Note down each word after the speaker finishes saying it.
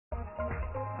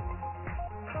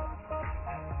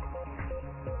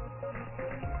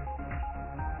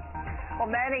Well,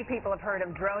 many people have heard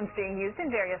of drones being used in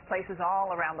various places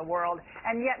all around the world,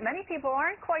 and yet many people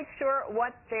aren't quite sure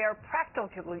what their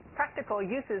practical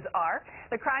uses are.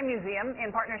 The Crime Museum, in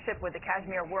partnership with the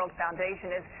Kashmir World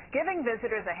Foundation, is giving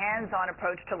visitors a hands-on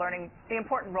approach to learning the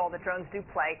important role that drones do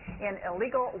play in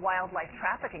illegal wildlife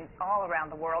trafficking all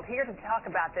around the world. Here to talk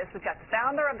about this, we've got the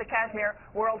founder of the Kashmir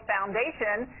World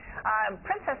Foundation,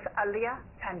 Princess Aliyah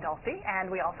Pandolfi, and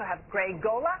we also have Grey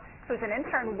Golla, who's an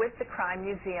intern with the Crime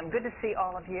Museum. Good to see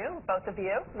all of you, both of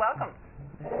you. Welcome.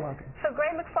 Welcome. So,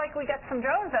 Grey, looks like we got some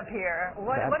drones up here.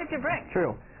 What did you bring?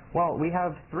 True. Well, we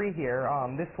have three here.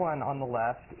 This one on the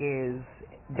left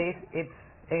it's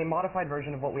a modified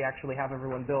version of what we actually have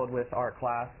everyone build with our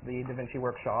class, the DaVinci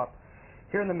workshop.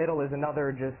 Here in the middle is another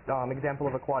example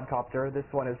of a quadcopter. This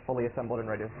one is fully assembled and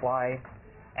ready to fly.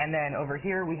 And then over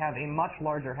here we have a much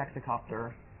larger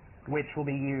hexacopter, which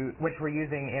we're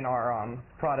using in our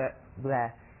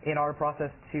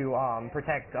process to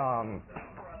protect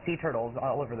sea turtles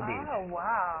all over the beach. Oh,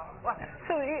 wow.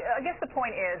 So I guess the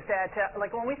point is that,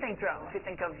 like, when we think drones, we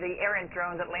think of the errant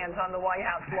drone that lands on the White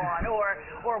House lawn,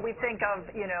 or we think of,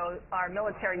 our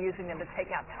military using them to take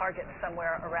out targets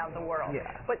somewhere around the world. Yeah.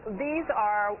 But these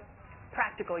are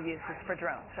practical uses for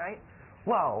drones, right?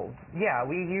 Well, yeah,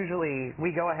 we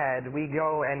go ahead, we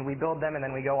go and we build them, and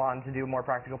then we go on to do more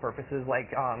practical purposes like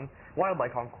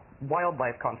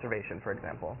wildlife conservation, for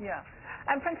example. Yeah.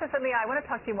 And Princess Aliyah, I want to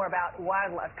talk to you more about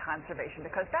wildlife conservation,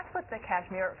 because that's what the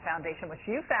Kashmir Foundation, which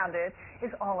you founded, is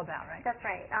all about, right? That's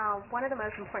right. One of the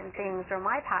most important things, or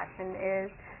my passion, is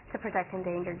to protect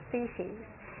endangered species.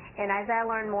 And as I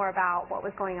learned more about what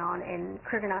was going on in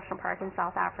Kruger National Park in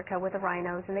South Africa with the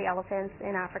rhinos and the elephants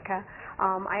in Africa,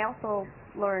 I also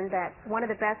learned that one of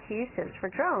the best uses for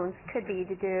drones could be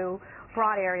to do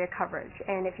broad area coverage.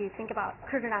 And if you think about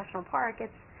Kruger National Park,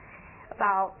 it's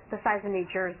about the size of New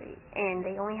Jersey, and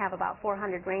they only have about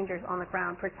 400 rangers on the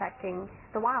ground protecting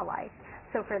the wildlife.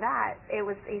 So for that, it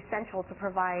was essential to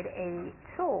provide a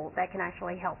tool that can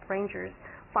actually help rangers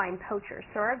find poachers.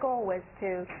 So our goal was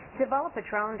to develop a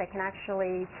drone that can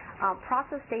actually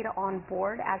process data on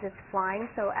board as it's flying.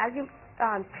 So as you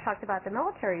talked about the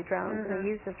military drones and the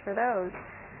uses for those,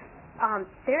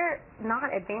 they're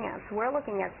not advanced. We're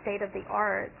looking at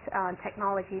state-of-the-art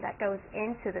technology that goes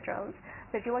into the drones.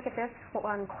 So if you look at this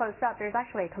one close up, there's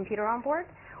actually a computer on board,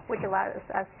 which allows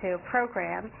us to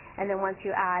program, and then once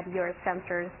you add your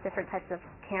sensors, different types of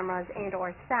cameras and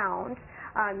or sound,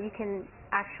 you can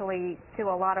actually do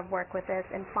a lot of work with this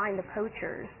and find the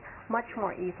poachers much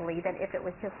more easily than if it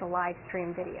was just a live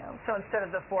stream video. So instead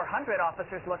of the 400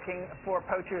 officers looking for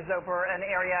poachers over an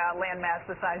area landmass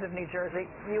the size of New Jersey,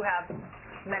 you have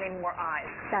many more eyes.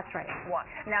 That's right.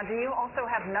 Now, do you also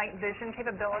have night vision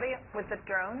capability with the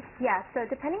drones? Yeah, so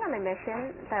depending on the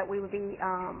mission that we would be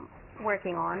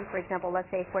working on, for example, let's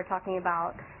say if we're talking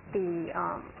about the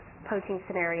poaching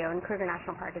scenario in Kruger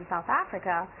National Park in South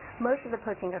Africa, most of the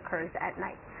poaching occurs at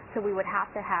night. So we would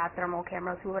have to have thermal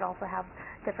cameras. We would also have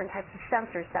different types of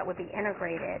sensors that would be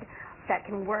integrated that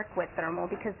can work with thermal,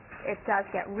 because it does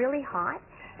get really hot.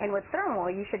 And with thermal,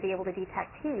 you should be able to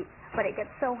detect heat, but it gets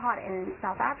so hot in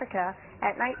South Africa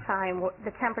at nighttime,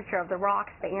 the temperature of the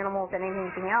rocks, the animals, and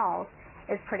anything else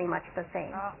is pretty much the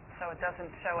same. Oh, so it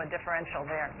doesn't show a differential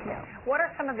there. No. What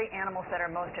are some of the animals that are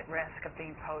most at risk of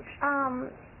being poached?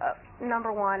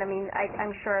 Number one, I mean,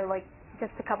 I'm sure, like,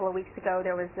 just a couple of weeks ago,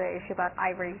 there was the issue about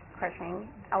ivory crushing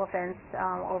elephants.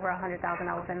 Over 100,000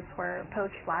 elephants were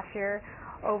poached last year.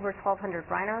 Over 1,200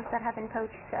 rhinos that have been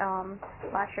poached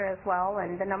last year as well,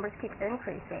 and the numbers keep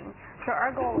increasing. So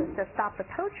our goal is to stop the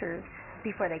poachers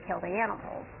before they kill the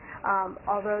animals.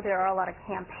 Although there are a lot of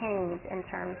campaigns in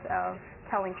terms of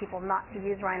telling people not to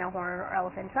use rhino horn or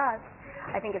elephant tusk,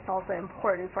 I think it's also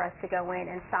important for us to go in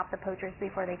and stop the poachers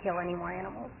before they kill any more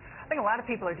animals. I think a lot of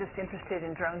people are just interested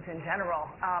in drones in general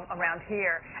around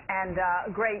here. And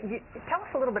Grey, tell us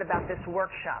a little bit about this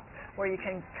workshop where you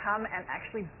can come and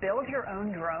actually build your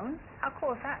own drone. How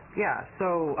cool is that? Yeah,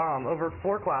 so over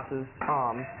 4 classes,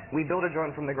 we build a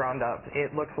drone from the ground up.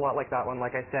 It looks a lot like that one,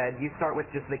 like I said. You start with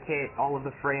just the kit, all of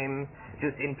the frame,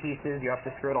 just in pieces. You have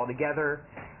to screw it all together.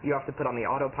 You have to put on the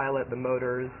autopilot, the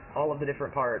motors, all of the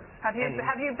different parts. Have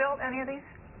you built any of these?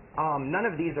 None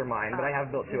of these are mine, but I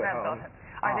have built 2 at home.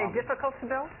 Are they difficult to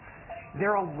build?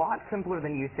 They're a lot simpler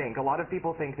than you think. A lot of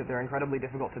people think that they're incredibly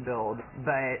difficult to build,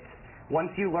 but once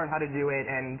you learn how to do it,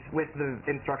 and with the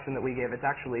instruction that we give, it's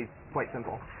actually quite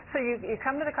simple. So you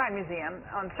come to the Crime Museum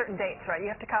on certain dates, right? You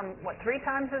have to come, what, 3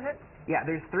 times, is it? Yeah,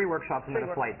 there's 3 workshops and then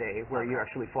a 3 flight day where you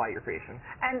actually fly your creation.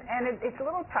 And it's a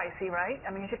little pricey, right?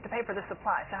 I mean, you have to pay for the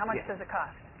supply. So how much does it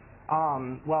cost?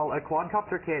 Well, a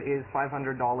quadcopter kit is $500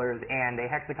 and a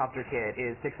hexacopter kit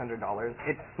is $600.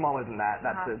 It's smaller than that.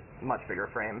 That's a much bigger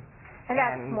frame. And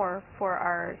that's more for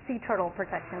our sea turtle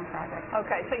protection project.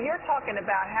 Okay, so you're talking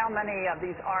about how many of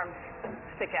these arms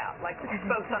stick out, like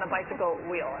spokes on a bicycle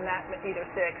wheel, and that either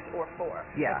 6 or 4.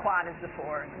 Yeah. The quad is the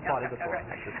 4. Quad is the 4. Okay.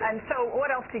 And so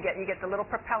what else do you get? You get the little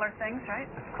propeller things,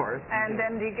 right? Of course. And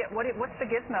then do you get, what's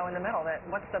the gizmo in the middle?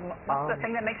 What's the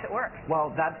thing that makes it work?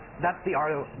 Well, that's the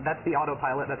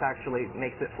autopilot that actually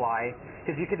makes it fly.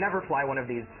 Because you could never fly one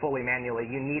of these fully manually.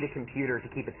 You need a computer to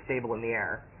keep it stable in the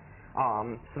air.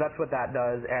 So that's what that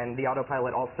does, and the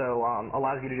autopilot also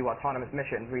allows you to do autonomous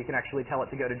missions where you can actually tell it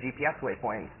to go to GPS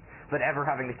waypoints without ever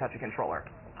having to touch a controller.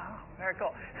 Oh, very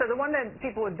cool. So the one that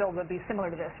people would build would be similar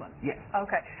to this one? Yes.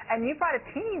 Okay. And you brought a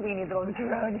teeny weeny little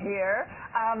drone here.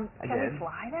 Can we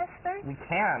fly this thing? We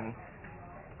can.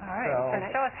 All right. So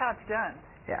show us how it's done.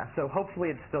 Yeah, so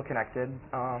hopefully it's still connected.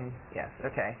 Yes,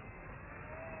 okay.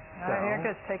 All right, here it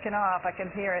goes, taking off. I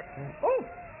can hear it. Ooh!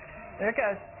 There it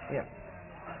goes. Yep.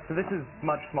 So this is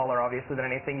much smaller, obviously, than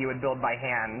anything you would build by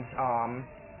hand.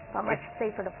 But much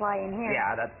safer to fly in here.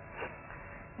 Yeah, that's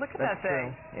Look at that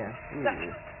thing. Yeah.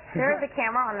 There is a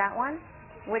camera on that one,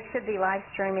 which should be live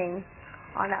streaming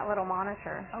on that little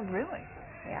monitor. Oh, really?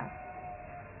 Yeah.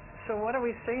 So what are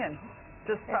we seeing?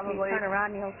 Just If probably you turn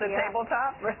around, you'll the see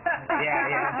tabletop?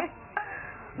 Yeah.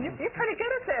 You're pretty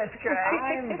good at this,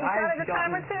 Greg. You got it a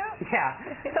time or 2?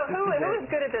 Yeah. So who is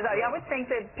good at this? I would think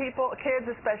that kids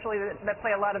especially that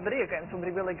play a lot of video games would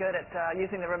be really good at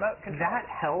using the remote control. That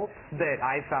helps that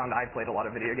I played a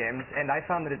lot of video games, and I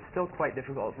found that it's still quite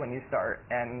difficult when you start.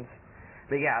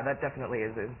 But yeah, that definitely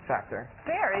is a factor.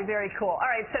 Very, very cool. All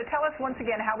right, so tell us once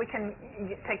again how we can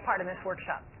take part in this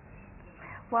workshop.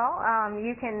 Well,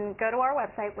 you can go to our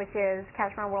website, which is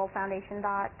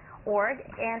KashmirWorldFoundation.org, or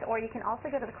you can also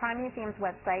go to the Crime Museum's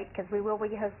website, because we will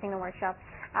be hosting a workshop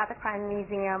at the Crime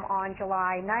Museum on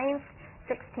July 9th,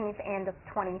 16th, and the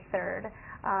 23rd.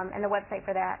 And the website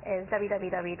for that is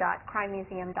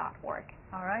www.crimemuseum.org.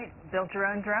 All right, build your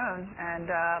own drone, and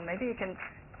maybe you can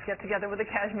get together with the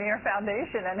Kashmir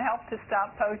Foundation and help to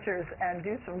stop poachers and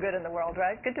do some good in the world,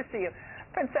 right? Good to see you.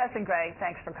 Princess and Greg,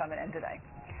 thanks for coming in today.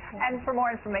 And for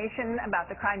more information about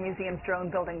the Crime Museum's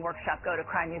drone building workshop, go to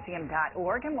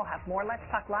crimemuseum.org, and we'll have more Let's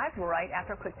Talk Live right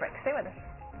after a quick break. Stay with us.